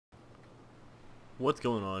What's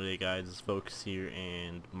going on today, guys? It's Focus here,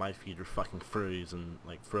 and my feet are fucking frozen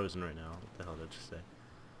right now. What the hell did I just say?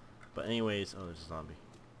 But anyways, oh, there's a zombie.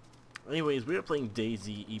 Anyways, we are playing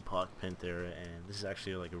DayZ Epoch Panthera, and this is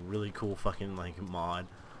actually like a really cool fucking mod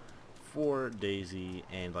for DayZ,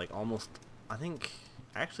 and like almost, I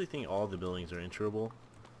actually think all the buildings are enterable,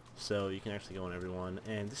 so you can actually go on everyone.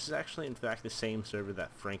 And this is actually, in fact, the same server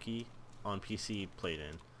that Frankie on PC played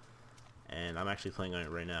in, and I'm actually playing on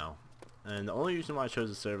it right now. And the only reason why I chose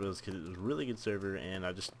the server is because it was a really good server, and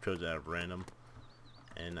I just chose it out of random.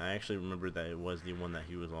 And I actually remember that it was the one that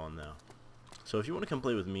he was on though. So if you want to come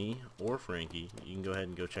play with me or Frankie, you can go ahead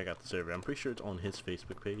and go check out the server. I'm pretty sure it's on his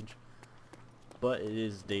Facebook page. But it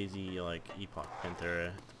is DayZ like Epoch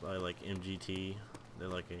Panthera by like MGT. They're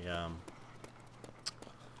like a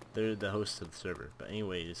they're the hosts of the server. But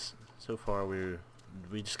anyways, so far we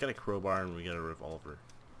just got a crowbar and we got a revolver.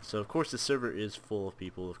 So of course the server is full of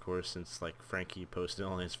people, of course, since like Frankie posted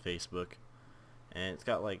on his Facebook, and it's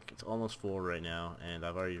got like, it's almost full right now, and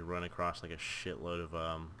I've already run across like a shitload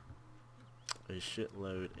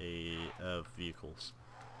of vehicles,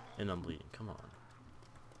 and I'm bleeding. Come on.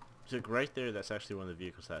 So right there, that's actually one of the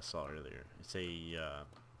vehicles that I saw earlier. It's a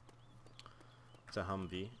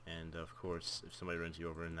Humvee, and of course if somebody runs you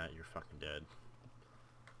over in that, you're fucking dead.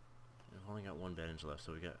 I've only got one bandage left,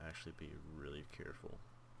 so we gotta actually be really careful.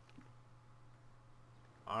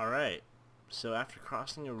 Alright, so after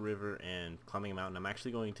crossing a river and climbing a mountain, I'm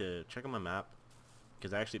actually going to check on my map,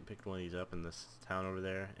 because I actually picked one of these up in this town over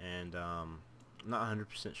there, and I'm not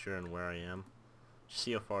 100% sure on where I am. Just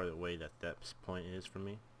see how far away that point is from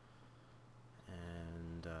me.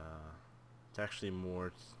 And it's actually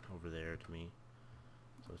more over there to me,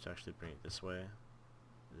 so let's actually bring it this way.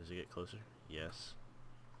 Does it get closer? Yes.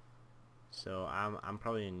 So I'm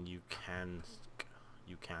probably in Ukank,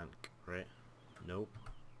 right? Nope.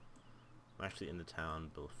 I'm actually in the town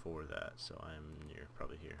before that, so I'm near,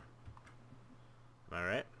 probably here. Am I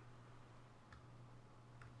right?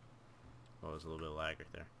 Oh, there's a little bit of lag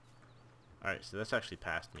right there. Alright, so that's actually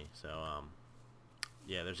past me, so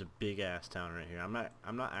yeah, there's a big ass town right here. I'm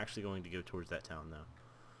not actually going to go towards that town though.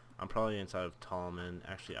 I'm probably inside of Tallman.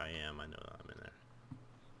 Actually I am, I know that I'm in there.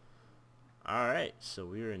 Alright, so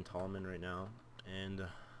we're in Tallman right now, and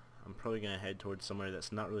I'm probably gonna head towards somewhere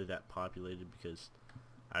that's not really that populated, because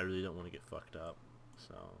I really don't want to get fucked up.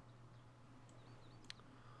 So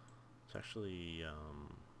it's actually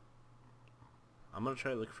I'm gonna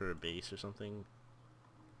try to look for a base or something,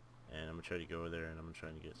 and I'm gonna try to go over there, and I'm gonna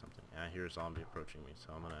try to get something. And I hear a zombie approaching me,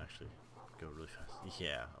 so I'm gonna actually go really fast.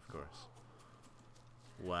 Yeah, of course.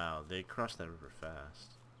 Wow, they crossed that river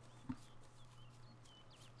fast.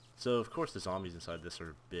 So of course the zombies inside this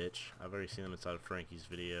are a bitch. I've already seen them inside of Frankie's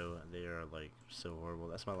video, and they are like so horrible.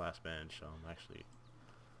 That's my last bench, so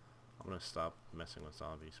I'm gonna stop messing with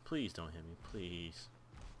zombies. Please don't hit me, please.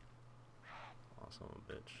 Awesome,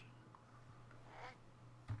 bitch.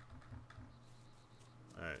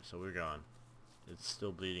 Alright, so we're gone. It's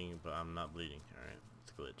still bleeding, but I'm not bleeding. Alright,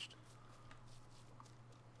 it's glitched.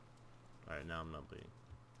 Alright, now I'm not bleeding.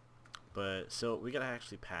 But, so we gotta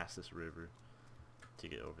actually pass this river to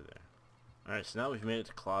get over there. Alright, so now we've made it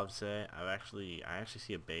to Klavse. I actually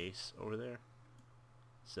see a base over there.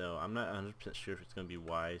 So I'm not 100% sure if it's going to be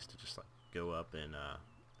wise to just like go up and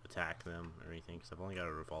attack them or anything, because I've only got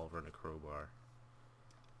a revolver and a crowbar.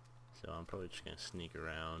 So I'm probably just going to sneak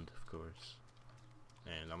around, of course.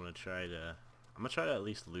 And I'm going to try to at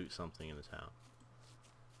least loot something in the town.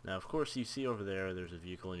 Now of course you see over there's a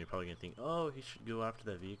vehicle, and you're probably going to think, oh, he should go after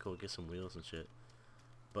that vehicle, get some wheels and shit.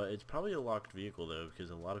 But it's probably a locked vehicle though,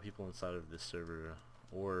 because a lot of people inside of this server,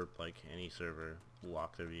 or like any server,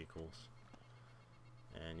 lock their vehicles.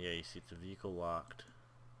 And yeah, you see it's a vehicle locked,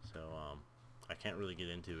 so I can't really get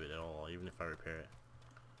into it at all, even if I repair it.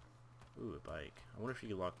 Ooh, a bike. I wonder if you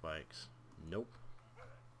can lock bikes. Nope.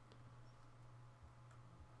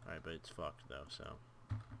 Alright, but it's fucked though, so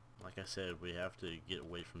like I said, we have to get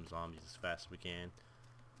away from zombies as fast as we can,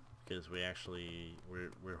 because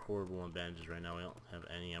we're horrible on bandages right now. We don't have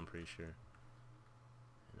any, I'm pretty sure.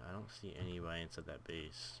 And I don't see anybody inside that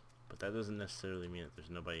base. But that doesn't necessarily mean that there's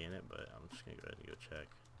nobody in it, but I'm just going to go ahead and go check.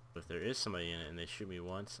 But if there is somebody in it and they shoot me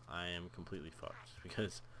once, I am completely fucked,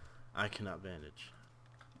 because I cannot bandage.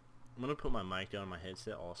 I'm going to put my mic down on my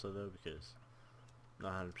headset also though, because I'm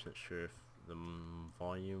not 100% sure if the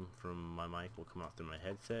volume from my mic will come out through my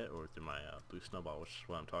headset or through my Blue Snowball, which is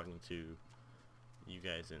what I'm talking to you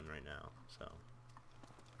guys in right now. So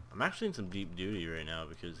I'm actually in some deep duty right now,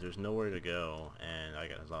 because there's nowhere to go and I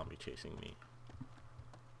got a zombie chasing me.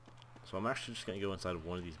 So I'm actually just going to go inside of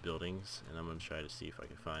one of these buildings, and I'm going to try to see if I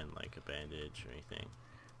can find like a bandage or anything.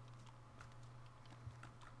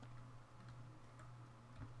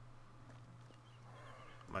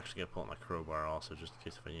 actually gonna pull out my crowbar also, just in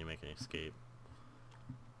case if I need to make an escape.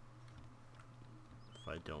 If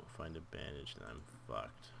I don't find a bandage, then I'm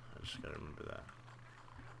fucked. I just gotta remember that.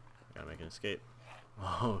 I gotta make an escape.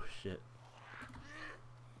 Oh shit.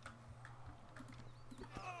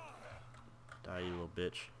 Die, you little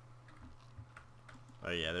bitch. Oh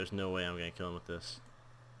yeah, there's no way I'm gonna kill him with this.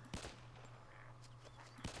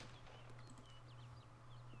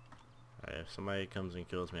 Alright, if somebody comes and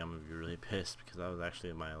kills me, I'm gonna be really pissed because that was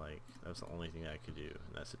actually my, like, that was the only thing that I could do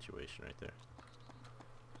in that situation right there.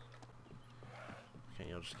 Can't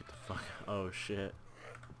y'all just get the fuck out? Oh shit.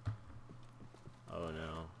 Oh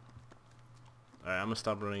no. Alright, I'm gonna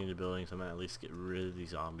stop running into buildings. I'm gonna at least get rid of these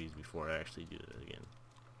zombies before I actually do it again.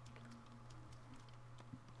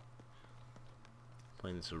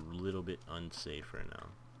 Playing this a little bit unsafe right now.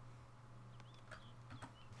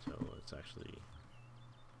 So let's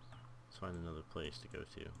find another place to go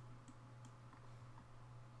to.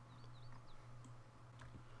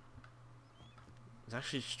 It's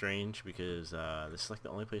actually strange because this is like the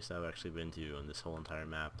only place that I've actually been to on this whole entire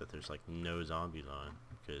map that there's like no zombies on,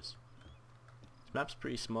 because this map's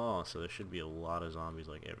pretty small, so there should be a lot of zombies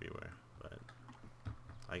like everywhere, but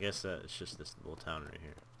I guess that it's just this little town right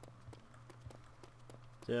here.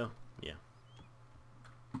 So, yeah.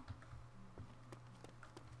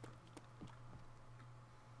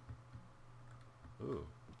 Ooh.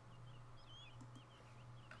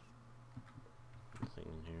 Nothing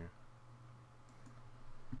in here.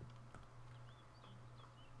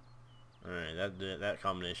 Alright, that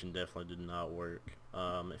combination definitely did not work.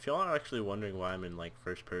 If y'all are actually wondering why I'm in like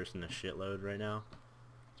first person a shitload right now,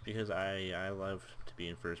 it's because I love to be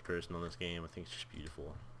in first person on this game. I think it's just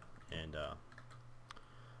beautiful. And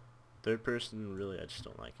third person, really, I just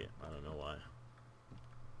don't like it. I don't know why.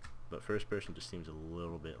 But first person just seems a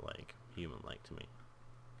little bit like human-like to me.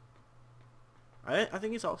 I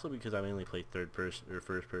think it's also because I mainly play third person or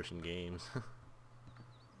first person games.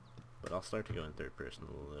 But I'll start to go in third person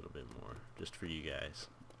a little bit more, just for you guys.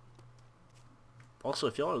 Also,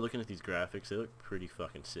 if y'all are looking at these graphics, they look pretty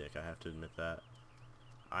fucking sick, I have to admit that.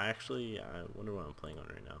 I wonder what I'm playing on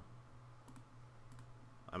right now.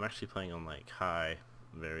 I'm actually playing on like high,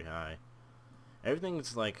 very high.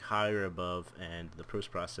 Everything's like high or above, and the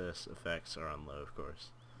post-process effects are on low, of course.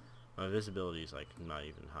 My visibility is like not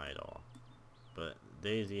even high at all. But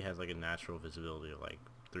DayZ has like a natural visibility of like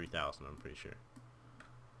 3000, I'm pretty sure.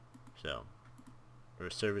 So, or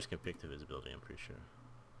servers can pick the visibility, I'm pretty sure.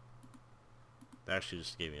 That actually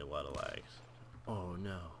just gave me a lot of lags. Oh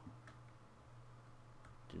no.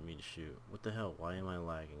 Didn't mean to shoot. What the hell? Why am I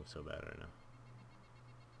lagging so bad right now?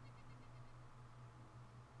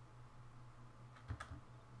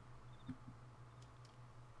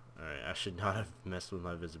 Alright, I should not have messed with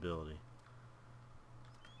my visibility.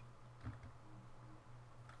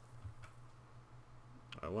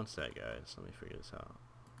 Alright, one sec guys, let me figure this out.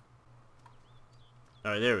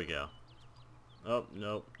 Alright, there we go. Oh,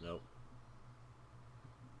 nope, nope.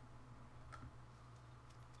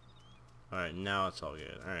 Alright, now it's all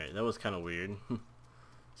good. Alright, that was kind of weird.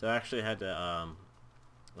 So I actually had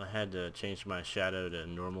to change my shadow to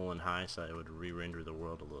normal and high so it would re-render the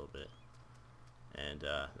world a little bit. And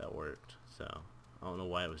that worked. So I don't know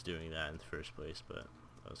why it was doing that in the first place, but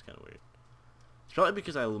that was kind of weird. It's probably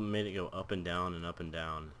because I made it go up and down, and it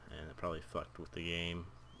probably fucked with the game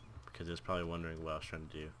because it was probably wondering what I was trying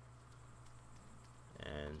to do.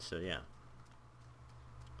 And so yeah.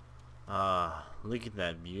 Look at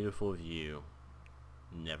that beautiful view.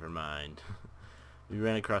 Never mind. We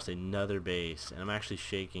ran across another base, and I'm actually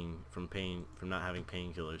shaking from pain, from not having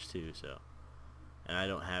painkillers too, so. And I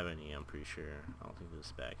don't have any, I'm pretty sure. I don't think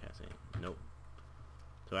this bag has any. Nope.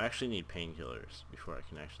 So I actually need painkillers before I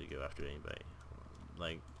can actually go after anybody.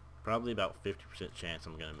 Like, probably about 50% chance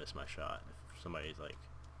I'm gonna miss my shot if somebody's like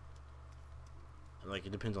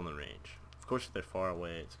it depends on the range. Of course, if they're far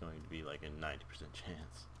away, it's going to be like a 90%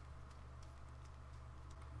 chance.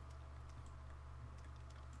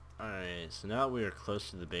 Alright, so now we are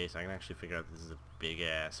close to the base. I can actually figure out this is a big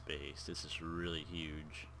ass base. This is really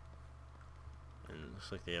huge. And it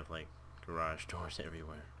looks like they have like garage doors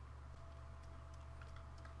everywhere.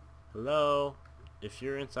 Hello? If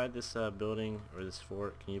you're inside this building or this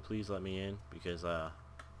fort, can you please let me in? Because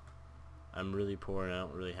I'm really poor and I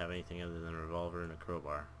don't really have anything other than a revolver and a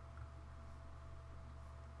crowbar.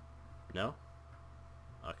 No?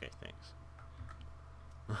 Okay, thanks.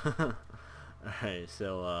 Alright,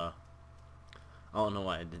 so I don't know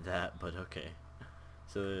why I did that, but okay.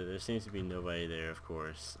 So there seems to be nobody there, of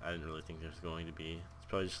course. I didn't really think there was going to be. It's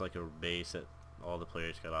probably just like a base that all the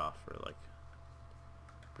players got off for like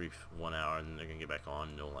a brief 1 hour, and then they're gonna get back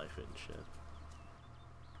on, no life it and shit.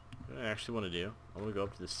 What I actually want to do, I want to go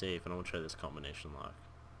up to the safe and I want to try this combination lock.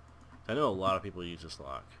 I know a lot of people use this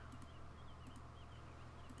lock.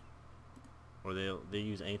 Or they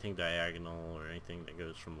use anything diagonal or anything that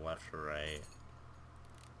goes from left to right.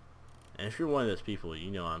 And if you're one of those people,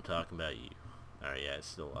 you know I'm talking about you. Alright, yeah, it's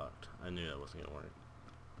still locked. I knew that wasn't gonna work.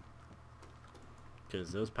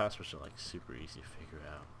 Because those passwords are like super easy to figure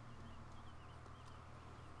out.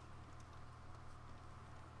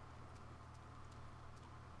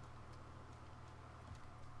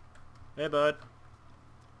 Hey, bud.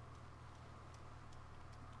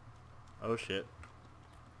 Oh shit.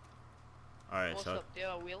 Alright, What's so... up, do you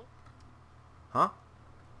have a wheel? Huh?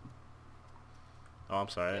 Oh, I'm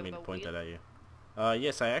sorry, I Do didn't you mean to have a point wheel? that at you.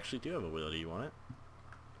 Yes, I actually do have a wheel. Do you want it?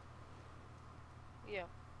 Yeah,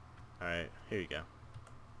 Alright, here you go.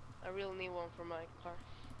 I really need one for my car.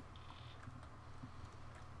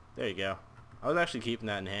 There you go. I was actually keeping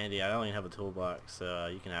that in handy. I don't even have a toolbox, so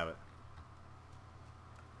you can have it.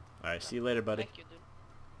 Alright, see you later, buddy. Thank you, dude.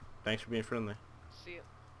 Thanks for being friendly. See you.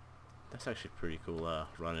 That's actually pretty cool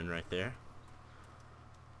running right there.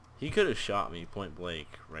 He could have shot me point blank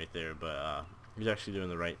right there, but he was actually doing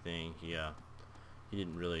the right thing. He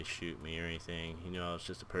didn't really shoot me or anything. He knew I was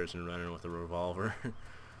just a person running with a revolver.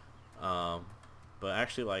 But I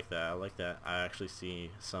actually like that. I like that I actually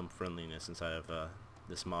see some friendliness inside of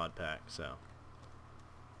this mod pack, so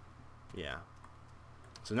yeah.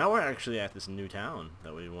 So now we're actually at this new town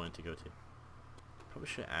that we wanted to go to. Probably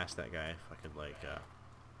should ask that guy if I could like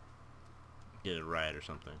get a ride or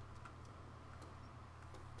something.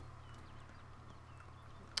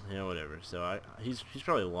 Yeah, whatever. So he's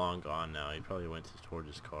probably long gone now. He probably went toward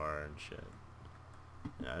his car and shit.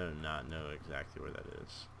 And I do not know exactly where that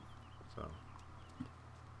is. So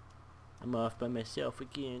I'm off by myself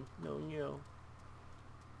again. No.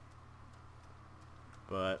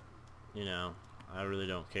 But you know, I really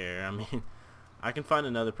don't care. I mean, I can find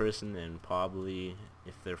another person and probably,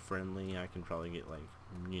 if they're friendly, I can probably get like,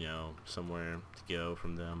 you know, somewhere to go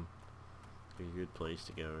from them. Like a good place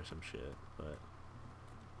to go or some shit. But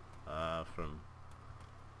from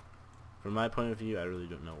my point of view, I really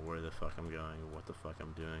don't know where the fuck I'm going or what the fuck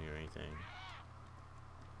I'm doing or anything.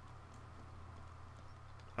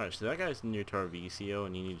 Alright, so that guy's near Tarvisio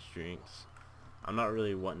and he needs drinks. I'm not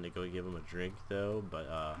really wanting to go give him a drink though, but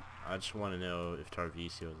I just want to know if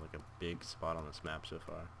Tarvisio is like a big spot on this map so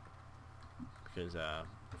far. Because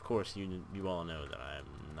of course you all know that I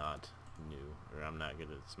am not new, or I'm not good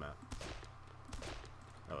at this map.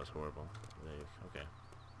 That was horrible. Okay.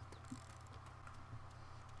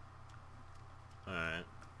 Alright.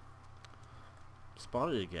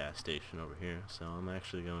 Spotted a gas station over here, so I'm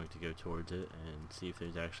actually going to go towards it and see if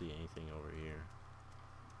there's actually anything over here.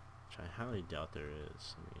 Which I highly doubt there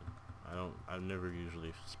is. I mean, I've never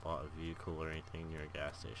usually spot a vehicle or anything near a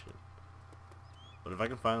gas station. But if I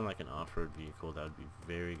can find like an off-road vehicle, that would be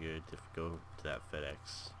very good to go to that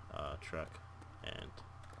FedEx truck and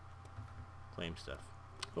claim stuff.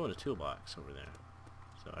 Oh, and a toolbox over there.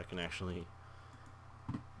 So I can actually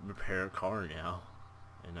repair a car now.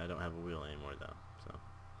 And I don't have a wheel anymore though. So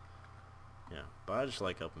yeah. But I just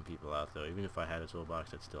like helping people out though. Even if I had a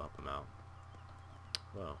toolbox, I'd still help them out.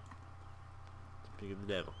 Whoa. Speak of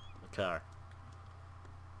the devil. A car.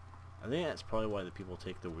 I think that's probably why the people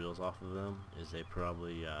take the wheels off of them, is they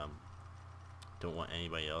probably don't want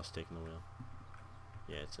anybody else taking the wheel.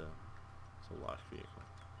 Yeah, it's a locked vehicle.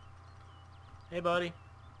 Hey buddy.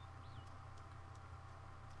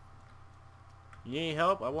 You need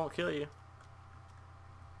help? I won't kill you.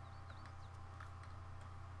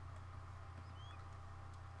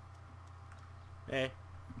 Hey,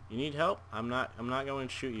 you need help? I'm not going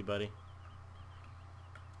to shoot you, buddy.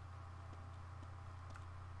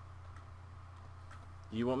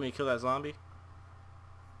 Do you want me to kill that zombie?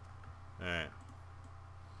 Alright.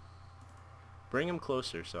 Bring him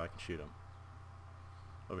closer so I can shoot him.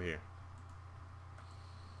 Over here.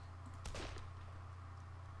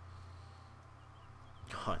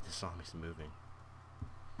 God, this zombie's moving.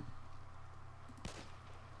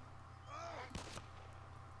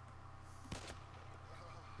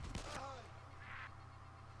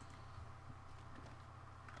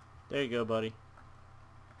 There you go, buddy.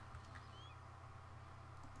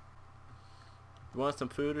 You want some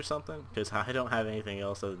food or something? Because I don't have anything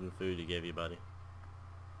else other than food to give you, buddy.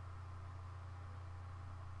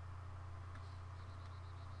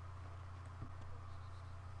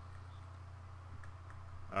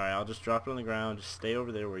 Alright, I'll just drop it on the ground. Just stay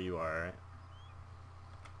over there where you are, alright?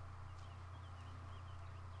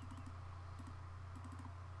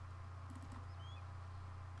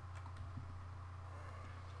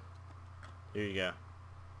 Here you go.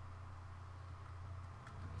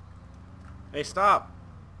 Hey, stop!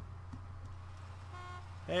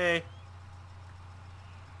 Hey!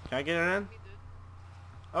 Can I get in? Me, dude.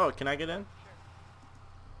 Oh, can I get in?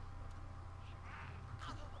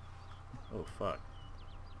 Sure. Oh, fuck.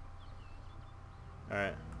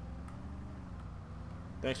 Alright.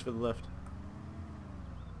 Thanks for the lift.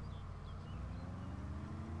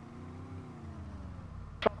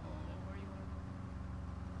 Where you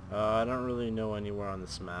wanna go? I don't really know anywhere on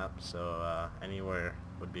this map, so anywhere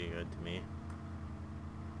would be good to me.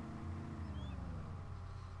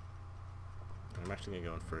 I'm actually gonna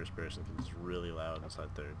go in first person because it's really loud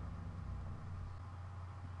inside third.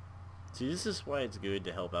 See, this is why it's good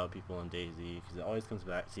to help out people in DayZ, because it always comes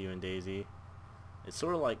back to you in DayZ. It's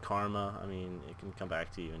sort of like karma. I mean, it can come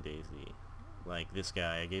back to you in DayZ. Like this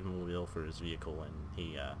guy, I gave him a wheel for his vehicle, and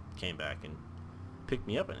he came back and picked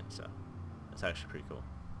me up in it, so that's actually pretty cool.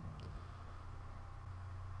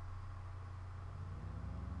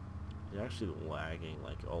 It's actually lagging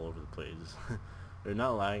like all over the place. They're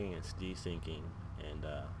not lagging, it's desyncing, and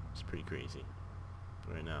it's pretty crazy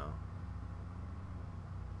right now.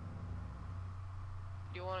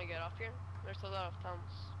 Do you want to get off here? There's a lot of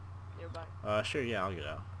towns nearby. Sure, yeah, I'll get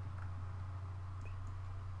out.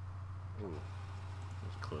 Ooh, that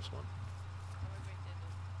was a close one. Have a great day,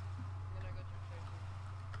 dude. I'm gonna go to church.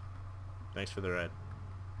 Thanks for the ride.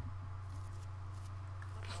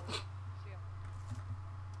 No problem. See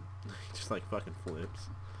ya. Just like fucking flips.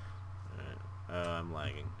 Alright. I'm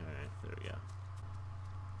lagging. Alright, there we go.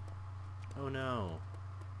 Oh no.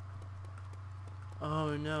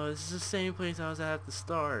 Oh no, this is the same place I was at the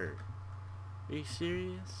start. Are you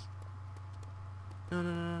serious? No,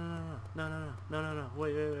 no, no, no, no, no, no, no, no, no, no,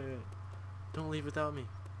 wait, wait, wait, wait. Don't leave without me.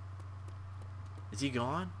 Is he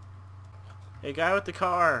gone? Hey, guy with the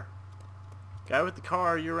car. Guy with the car,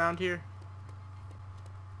 are you around here?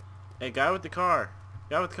 Hey, guy with the car.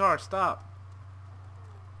 Guy with the car, stop.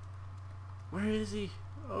 Where is he?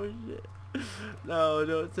 Oh shit. No,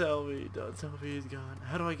 don't tell me. Don't tell me he's gone.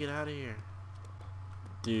 How do I get out of here?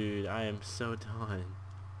 Dude, I am so done.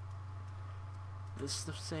 This is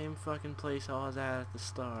the same fucking place I was at the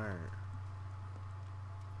start.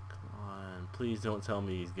 Come on. Please don't tell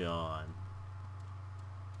me he's gone.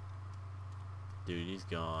 Dude, he's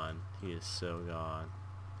gone. He is so gone.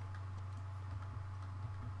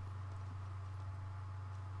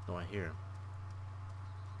 No, I hear him.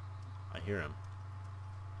 I hear him.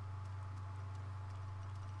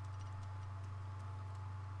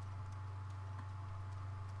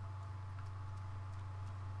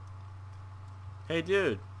 Hey,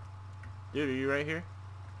 dude. Dude, are you right here?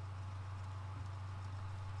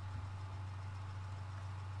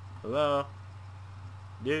 Hello?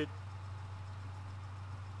 Dude?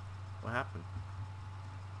 What happened?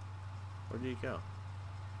 Where did he go?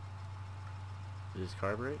 Did his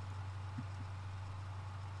car break?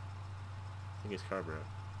 I think his car broke.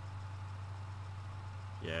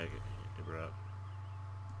 Yeah, it broke.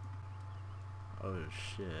 Oh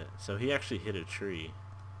shit. So he actually hit a tree.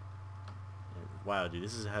 Wow, dude,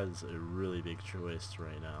 this has a really big twist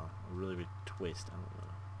right now. A really big twist. I don't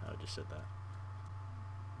know how I just said that.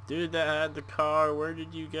 Dude that had the car, where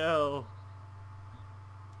did you go?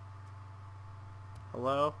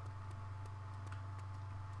 Hello?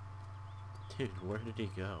 Dude, where did he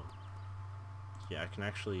go? Yeah, I can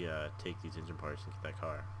actually take these engine parts and get that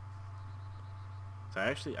car. So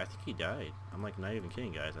I think he died. I'm like not even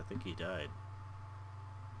kidding, guys. I think he died.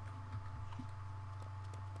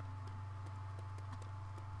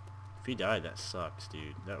 If he died, that sucks,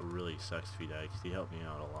 dude. That really sucks if he died, because he helped me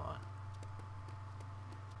out a lot.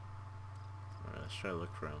 Alright, let's try to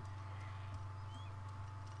look for him.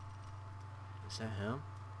 Is that him?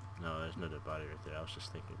 No, there's no dead body right there. I was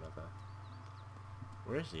just thinking about that.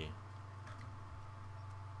 Where is he?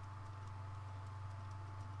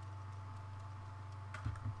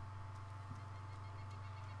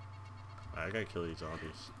 Alright, I gotta kill these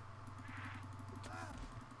zombies.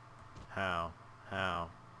 How? How?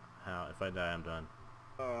 How? If I die, I'm done.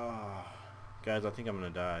 Guys, I think I'm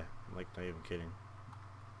gonna die. I'm like not even kidding.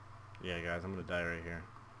 Yeah, guys, I'm gonna die right here.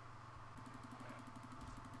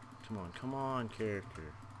 Come on,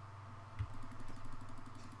 character.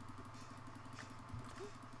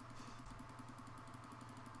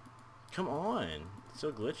 Come on. It's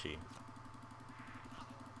so glitchy.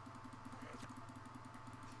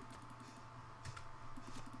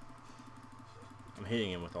 I'm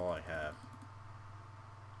hitting him with all I have.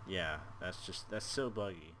 Yeah, that's so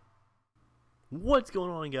buggy. What's going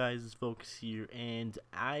on, guys? It's Focus here, and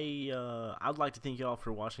I'd like to thank y'all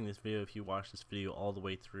for watching this video. If you watched this video all the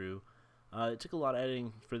way through, It took a lot of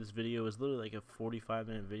editing for this video. It was literally like a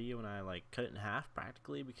 45-minute video, and I like cut it in half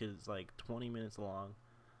practically because it's like 20 minutes long.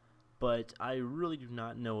 But I really do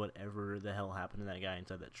not know whatever the hell happened to that guy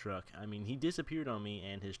inside that truck. I mean, he disappeared on me,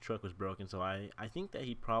 and his truck was broken, so I think that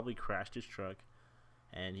he probably crashed his truck,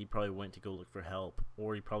 and he probably went to go look for help,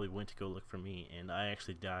 or he probably went to go look for me, and I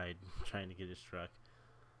actually died trying to get his truck.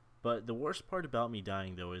 But the worst part about me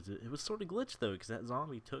dying, though, is it was sort of glitched, though, because that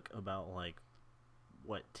zombie took about, like,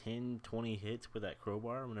 what, 10, 20 hits with that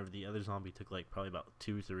crowbar, whenever the other zombie took, like, probably about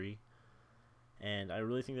 2, 3. And I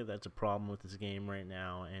really think that that's a problem with this game right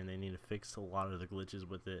now, and they need to fix a lot of the glitches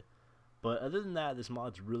with it. But other than that, this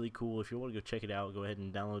mod's really cool. If you want to go check it out, go ahead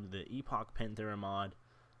and download the Epoch Panthera mod.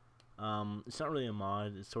 It's not really a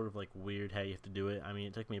mod. It's sort of like weird how you have to do it. I mean,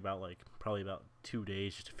 it took me about probably about 2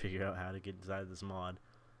 days just to figure out how to get inside this mod.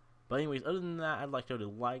 But anyways, other than that, I'd like you to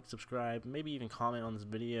like, subscribe, maybe even comment on this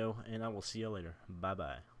video, and I will see you later. Bye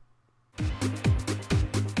bye.